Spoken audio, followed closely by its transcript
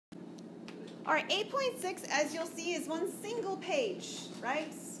All right, 8.6, as you'll see, is one single page, right?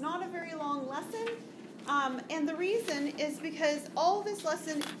 It's not a very long lesson. And the reason is because all this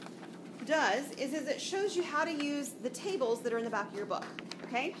lesson does is it shows you how to use the tables that are in the back of your book,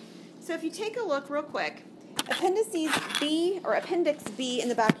 okay? So if you take a look real quick, Appendices B, or Appendix B in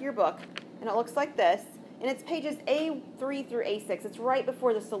the back of your book, and it looks like this, and it's pages A3 through A6. It's right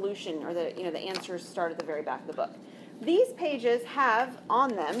before the solution, or the answers start at the very back of the book. These pages have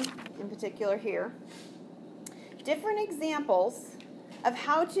on them, in particular here, different examples of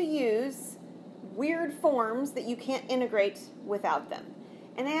how to use weird forms that you can't integrate without them.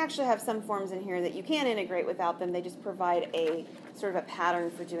 And they actually have some forms in here that you can integrate without them. They just provide a sort of a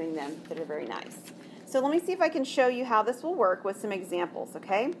pattern for doing them that are very nice. So let me see if I can show you how this will work with some examples,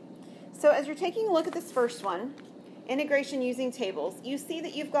 okay? So as you're taking a look at this first one, integration using tables, you see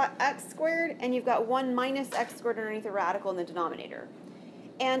that you've got x squared and you've got 1 minus x squared underneath the radical in the denominator.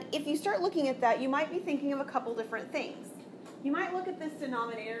 And if you start looking at that, you might be thinking of a couple different things. You might look at this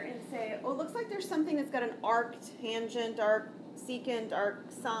denominator and say, oh, it looks like there's something that's got an arc tangent, arc secant,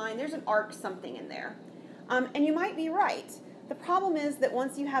 arc sine. There's an arc something in there. And you might be right. The problem is that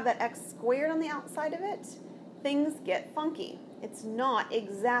once you have that x squared on the outside of it, things get funky. It's not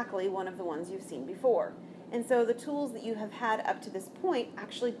exactly one of the ones you've seen before. And so the tools that you have had up to this point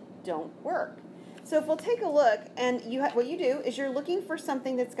actually don't work. So if we'll take a look, and what you do is you're looking for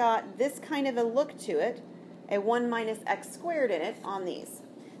something that's got this kind of a look to it, a 1 minus x squared in it on these.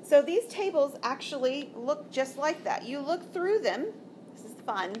 So these tables actually look just like that. You look through them, this is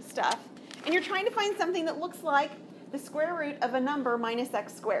fun stuff, and you're trying to find something that looks like the square root of a number minus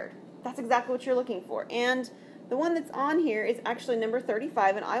x squared. That's exactly what you're looking for. And the one that's on here is actually number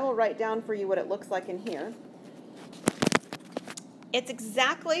 35, and I will write down for you what it looks like in here. It's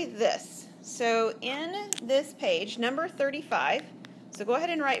exactly this. So in this page, number 35, so go ahead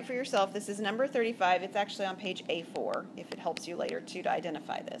and write for yourself, this is number 35. It's actually on page A4, if it helps you later, too, to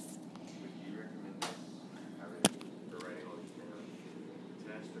identify this.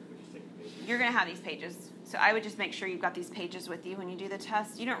 You're going to have these pages. So I would just make sure you've got these pages with you when you do the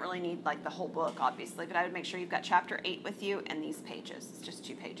test. You don't really need like the whole book, obviously, but I would make sure you've got chapter 8 with you and these pages. It's just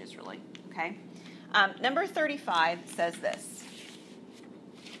 2 pages, really. Okay. Number 35 says this.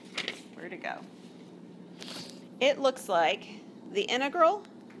 Where'd it go? It looks like the integral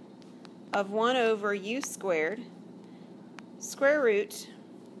of 1 over u squared, square root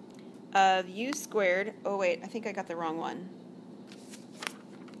of u squared. Oh, wait, I think I got the wrong one,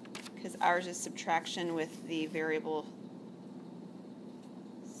 because ours is subtraction with the variable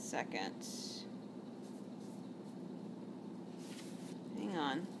second. Hang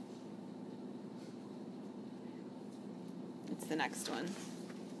on. It's the next one.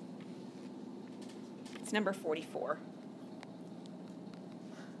 It's number 44.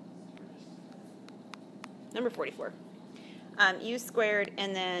 Number 44. U squared,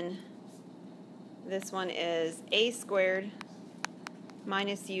 and then this one is a squared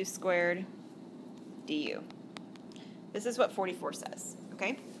minus u squared du. This is what 44 says,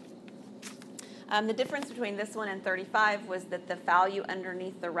 okay? The difference between this one and 35 was that the value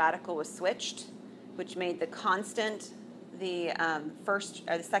underneath the radical was switched, which made the constant the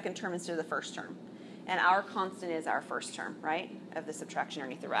second term instead of the first term. And our constant is our first term, right, of the subtraction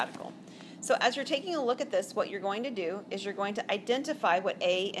underneath the radical. So as you're taking a look at this, what you're going to do is you're going to identify what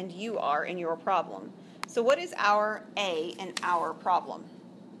a and u are in your problem. So what is our a in our problem?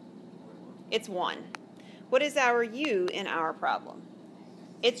 It's 1. What is our u in our problem?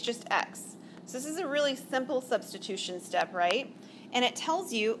 It's just x. So this is a really simple substitution step, right? And it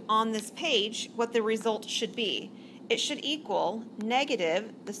tells you on this page what the result should be. It should equal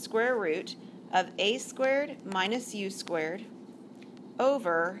negative the square root of a squared minus u squared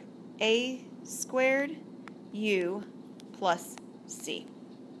over a squared u plus c.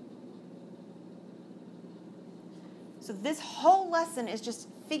 So this whole lesson is just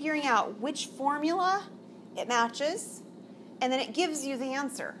figuring out which formula it matches, and then it gives you the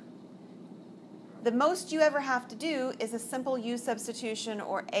answer. The most you ever have to do is a simple u substitution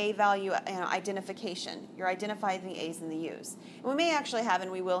or a value identification. You're identifying the a's and the u's. And we may actually have,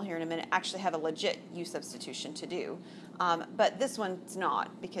 and we will here in a minute, actually have a legit u substitution to do. But this one's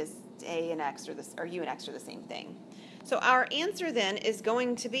not, because a and x or u and x are the same thing. So our answer then is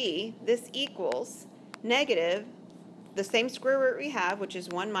going to be this equals negative the same square root we have, which is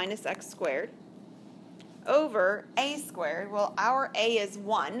 1 minus x squared, over a squared. Well, our a is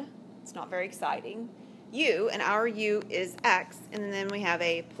 1. It's not very exciting. U, and our u is x, and then we have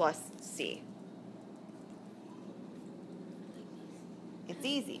a plus c. It's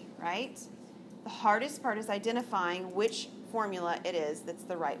easy, right? The hardest part is identifying which formula it is that's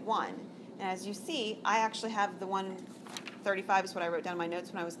the right one. And as you see, I actually have the 135 is what I wrote down in my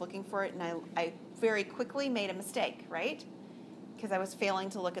notes when I was looking for it, and I very quickly made a mistake, right? Because I was failing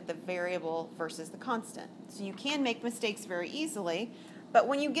to look at the variable versus the constant. So you can make mistakes very easily, but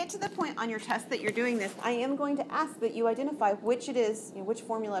when you get to the point on your test that you're doing this, I am going to ask that you identify which it is, which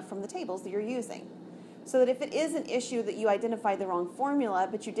formula from the tables that you're using. So that if it is an issue that you identified the wrong formula,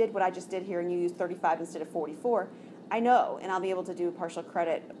 but you did what I just did here and you used 35 instead of 44, I know, and I'll be able to do partial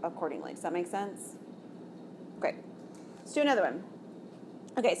credit accordingly. Does that make sense? Great. Let's do another one.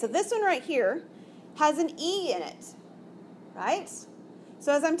 Okay, so this one right here has an E in it, right?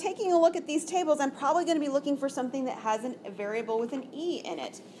 So as I'm taking a look at these tables, I'm probably going to be looking for something that has a variable with an E in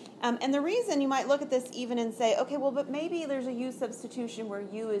it. And the reason you might look at this even and say, okay, well, but maybe there's a U substitution where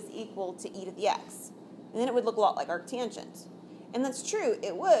U is equal to e to the x. And then it would look a lot like arctangent. And that's true,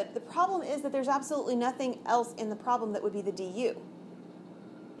 it would. The problem is that there's absolutely nothing else in the problem that would be the du. Do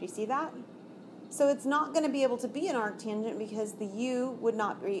you see that? So it's not going to be able to be an arctangent because the u would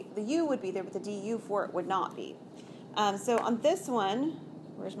not be, the u would be there, but the du for it would not be. So on this one,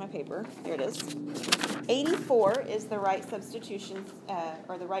 where's my paper? Here it is. 84 is the right substitution,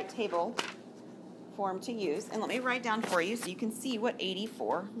 or the right table form to use. And let me write down for you so you can see what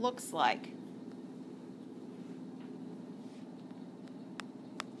 84 looks like.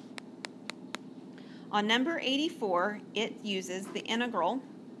 On number 84, it uses the integral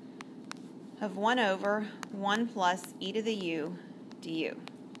of 1 over 1 plus e to the u du.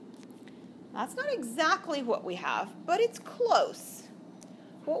 That's not exactly what we have, but it's close.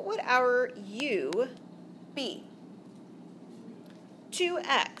 What would our u be?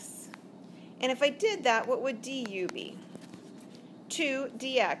 2x. And if I did that, what would du be? 2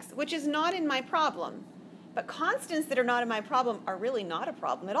 dx, which is not in my problem. But constants that are not in my problem are really not a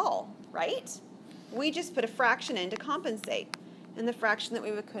problem at all, right? We just put a fraction in to compensate. And the fraction that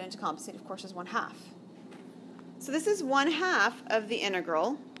we would put in to compensate, of course, is 1/2. So this is 1/2 of the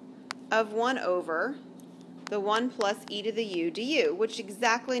integral of 1 over the 1 plus e to the u du, which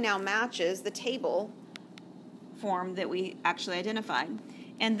exactly now matches the table form that we actually identified.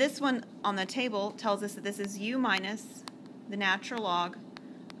 And this one on the table tells us that this is u minus the natural log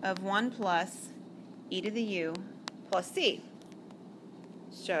of 1 plus e to the u plus c.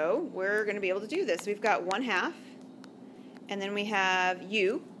 So we're going to be able to do this. We've got 1/2, and then we have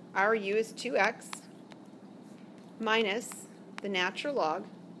u. Our u is 2x minus the natural log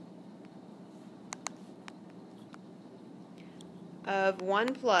of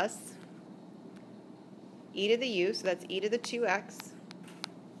 1 plus e to the u, so that's e to the 2x,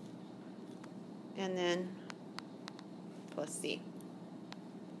 and then plus c.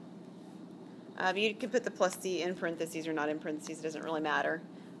 You can put the plus c in parentheses or not in parentheses. It doesn't really matter.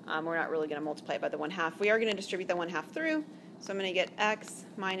 We're not really going to multiply it by the 1/2. We are going to distribute the 1/2 through. So I'm going to get x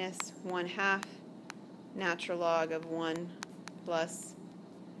minus 1/2 natural log of 1 plus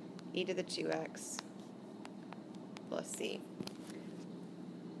e to the 2x plus c.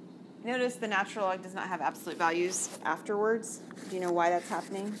 Notice the natural log does not have absolute values afterwards. Do you know why that's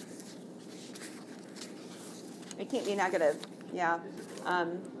happening? It can't be negative. Yeah.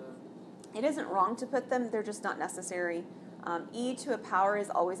 It isn't wrong to put them, they're just not necessary. E to a power is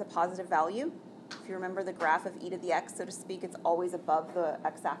always a positive value. If you remember the graph of e to the x, so to speak, it's always above the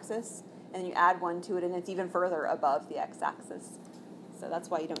x-axis, and then you add 1 to it, and it's even further above the x-axis. So that's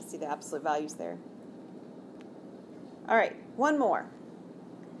why you don't see the absolute values there. All right, one more.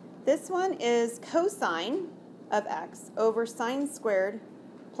 This one is cosine of x over sine squared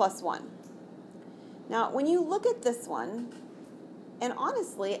plus 1. Now, when you look at this one, and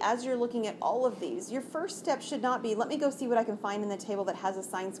honestly, as you're looking at all of these, your first step should not be, let me go see what I can find in the table that has a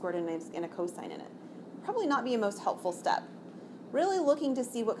sine squared and a cosine in it. Probably not be a most helpful step. Really looking to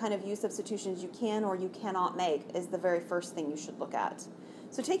see what kind of u substitutions you can or you cannot make is the very first thing you should look at.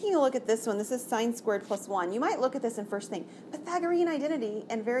 So taking a look at this one, this is sine squared plus 1. You might look at this and first think, Pythagorean identity,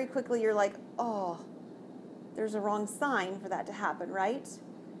 and very quickly you're like, oh, there's a wrong sign for that to happen, right?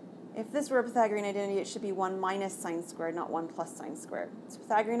 If this were a Pythagorean identity, it should be 1 minus sine squared, not 1 plus sine squared. So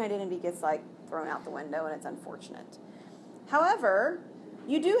Pythagorean identity gets like thrown out the window, and it's unfortunate. However,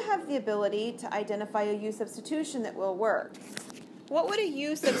 you do have the ability to identify a u substitution that will work. What would a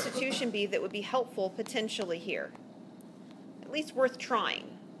u substitution be that would be helpful potentially here? At least worth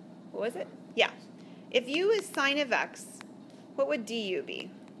trying. What was it? Yeah. If u is sine of x, what would du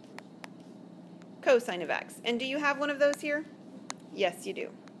be? Cosine of x. And do you have one of those here? Yes, you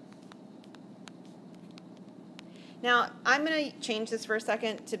do. Now, I'm going to change this for a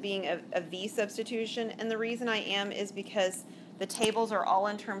second to being a v substitution, and the reason I am is because The tables are all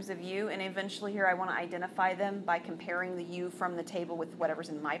in terms of u, and eventually here I want to identify them by comparing the u from the table with whatever's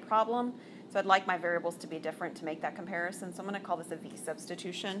in my problem. So I'd like my variables to be different to make that comparison. So I'm going to call this a v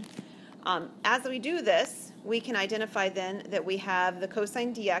substitution. As we do this, we can identify then that we have the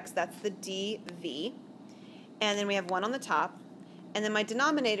cosine dx, that's the dv, and then we have 1 on the top, and then my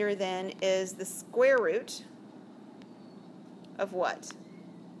denominator then is the square root of what?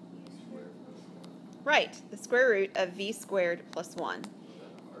 Right, the square root of v squared plus 1.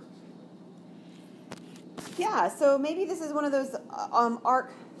 Yeah, so maybe this is one of those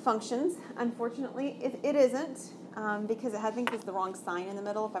arc functions. Unfortunately, it isn't, because I think there's the wrong sign in the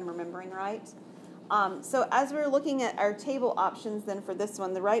middle, if I'm remembering right. So as we're looking at our table options, then for this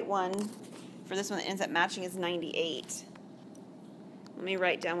one, the right one for this one that ends up matching is 98. Let me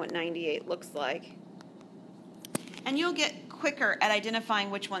write down what 98 looks like. And you'll get quicker at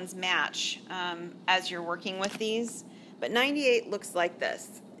identifying which ones match as you're working with these. But 98 looks like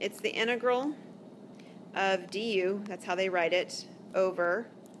this. It's the integral of du, that's how they write it, over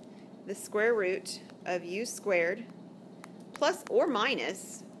the square root of u squared plus or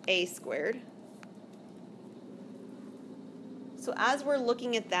minus a squared. So as we're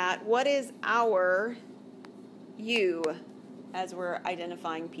looking at that, what is our u as we're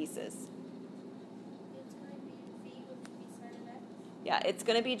identifying pieces? Yeah, it's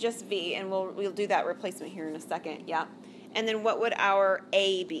going to be just v, and we'll do that replacement here in a second. Yeah. And then what would our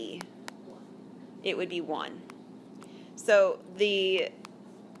a be? It would be 1. So the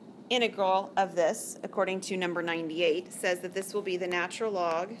integral of this, according to number 98, says that this will be the natural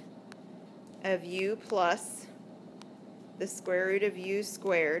log of u plus the square root of u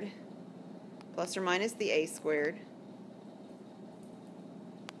squared plus or minus the a squared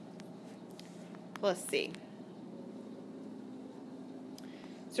plus c.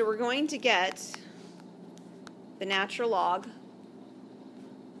 So we're going to get the natural log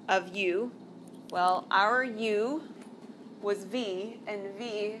of u. Well, our u was v, and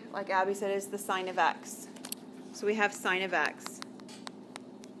v, like Abby said, is the sine of x. So we have sine of x.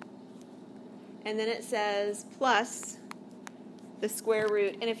 And then it says plus the square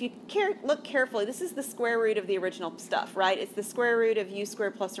root. And if you look carefully, this is the square root of the original stuff, right? It's the square root of u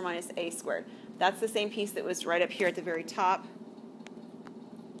squared plus or minus a squared. That's the same piece that was right up here at the very top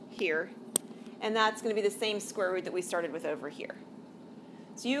here. And that's going to be the same square root that we started with over here.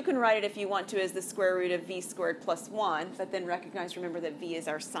 So you can write it if you want to as the square root of v squared plus 1, but then remember that v is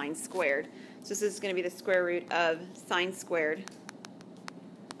our sine squared. So this is going to be the square root of sine squared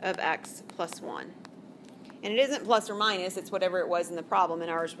of x plus 1. And it isn't plus or minus, it's whatever it was in the problem,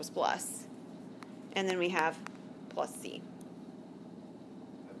 and ours was plus. And then we have plus c.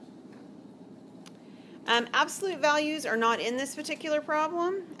 Absolute values are not in this particular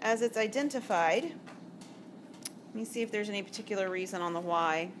problem as it's identified. Let me see if there's any particular reason on the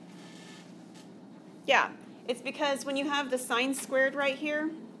why. Yeah, it's because when you have the sine squared right here,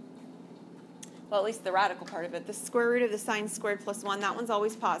 well, at least the radical part of it, the square root of the sine squared plus 1, that one's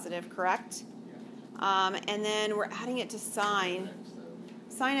always positive, correct? And then we're adding it to sine.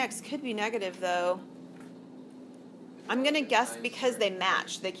 Sine x could be negative, though. I'm going to guess because they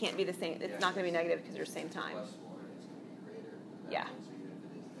match, they can't be the same. It's not going to be negative because they're the same time. Yeah.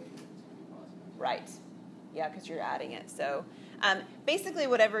 Right. Yeah, because you're adding it. So basically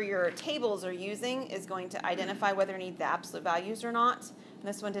whatever your tables are using is going to identify whether you need the absolute values or not. And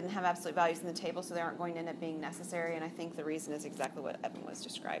this one didn't have absolute values in the table, so they aren't going to end up being necessary. And I think the reason is exactly what Evan was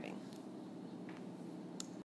describing.